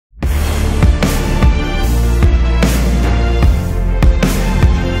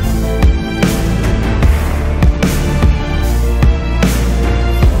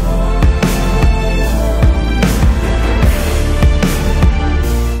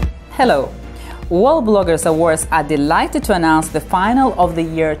Hello! World Bloggers Awards are delighted to announce the final of the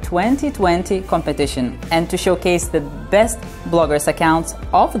year 2020 competition and to showcase the best bloggers accounts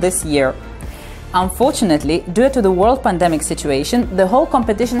of this year. Unfortunately, due to the world pandemic situation, the whole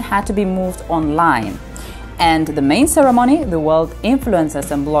competition had to be moved online. And the main ceremony, the World Influencers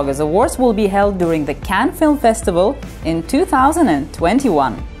and Bloggers Awards, will be held during the Cannes Film Festival in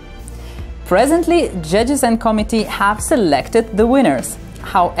 2021. Presently, judges and committee have selected the winners.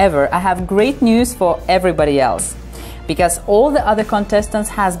 However, I have great news for everybody else, because all the other contestants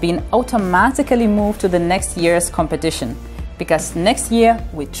has been automatically moved to the next year's competition. Because next year,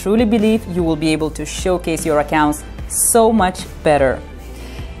 we truly believe you will be able to showcase your accounts so much better.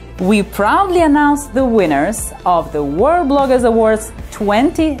 We proudly announce the winners of the World Bloggers Awards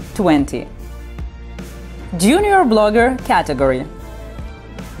 2020. Junior Blogger category.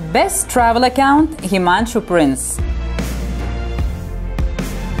 Best Travel Account, Himanshu Prince.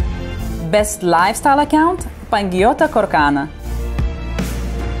 Best Lifestyle Account, Pangiota Korkana.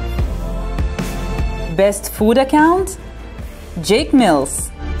 Best Food Account, Jake Mills.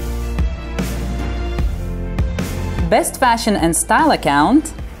 Best Fashion and Style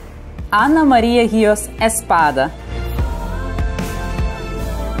Account, Ana Maria Rios Espada.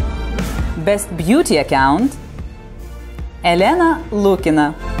 Best Beauty Account, Elena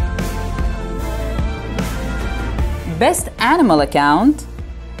Lukina. Best Animal Account,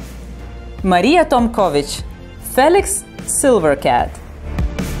 Maria Tomkovic, Felix Silvercat.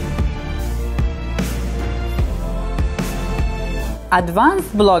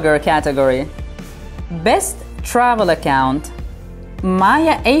 Advanced Blogger category. Best Travel Account,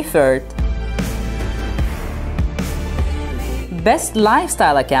 Maya Eifert. Best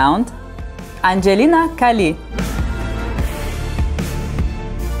Lifestyle Account, Angelina Kali.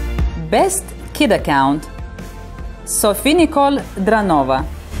 Best Kid Account, Sophie Nicole Dranova.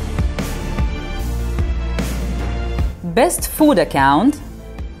 Best Food Account,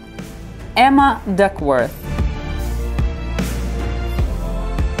 Emma Duckworth.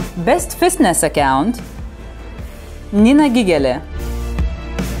 Best Fitness Account, Nina Gigele.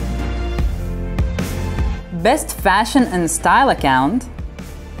 Best Fashion and Style Account,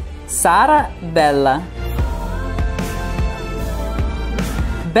 Sara Bella.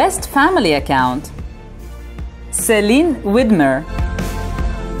 Best Family Account, Celine Widmer.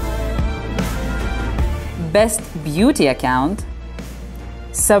 Best Beauty Account,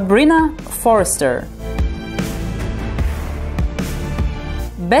 Sabrina Forster.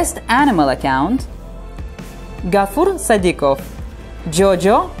 Best Animal Account, Gafur Sadikov,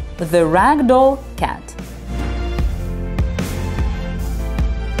 Jojo the Ragdoll Cat.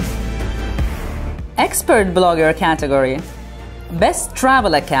 Expert Blogger category. Best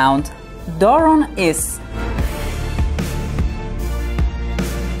Travel Account, Doron Is.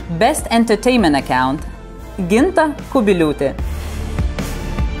 Best Entertainment Account, Ginta Kubilute.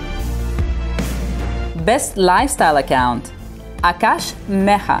 Best Lifestyle Account, Akash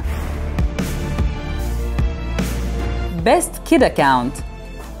Meha. Best Kid Account,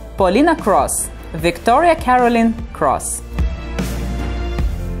 Paulina Cross, Victoria Caroline Cross.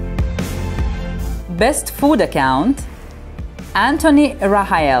 Best Food Account, Anthony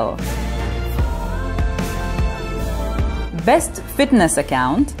Rahael. Best Fitness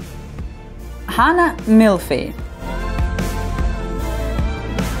Account, Hannah Milfey.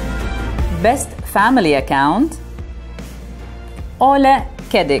 Best Family Account, Ole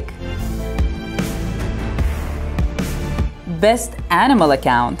Kedik. Best Animal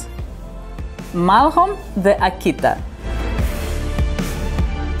Account, Malcolm the Akita.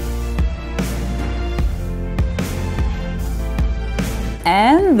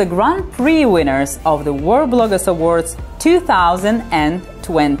 And the Grand Prix winners of the World Bloggers Awards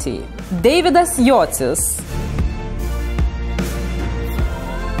 2020. Davidas Jocius,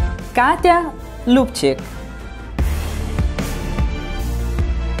 Katja Lubčik,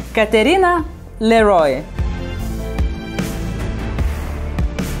 Katerina Leroy.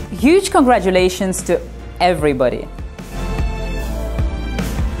 Huge congratulations to everybody.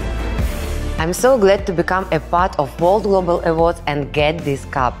 I'm so glad to become a part of World Global Awards and get this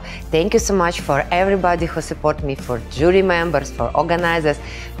cup. Thank you so much for everybody who support me, for jury members, for organizers,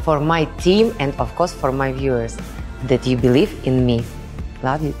 for my team, and of course for my viewers, that you believe in me.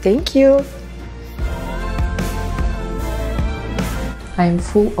 Love you. Thank you. I am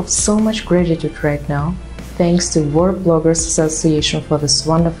full of so much gratitude right now. Thanks to World Bloggers Association for this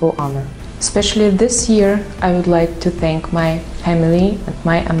wonderful honor. Especially this year, I would like to thank my family and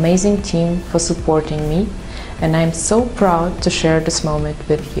my amazing team for supporting me, and I'm so proud to share this moment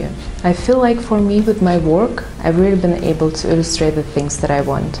with you. I feel like for me, with my work, I've really been able to illustrate the things that I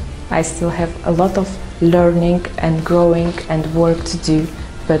want. I still have a lot of learning and growing and work to do,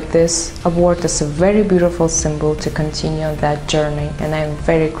 but this award is a very beautiful symbol to continue on that journey, and I'm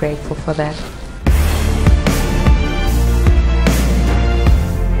very grateful for that.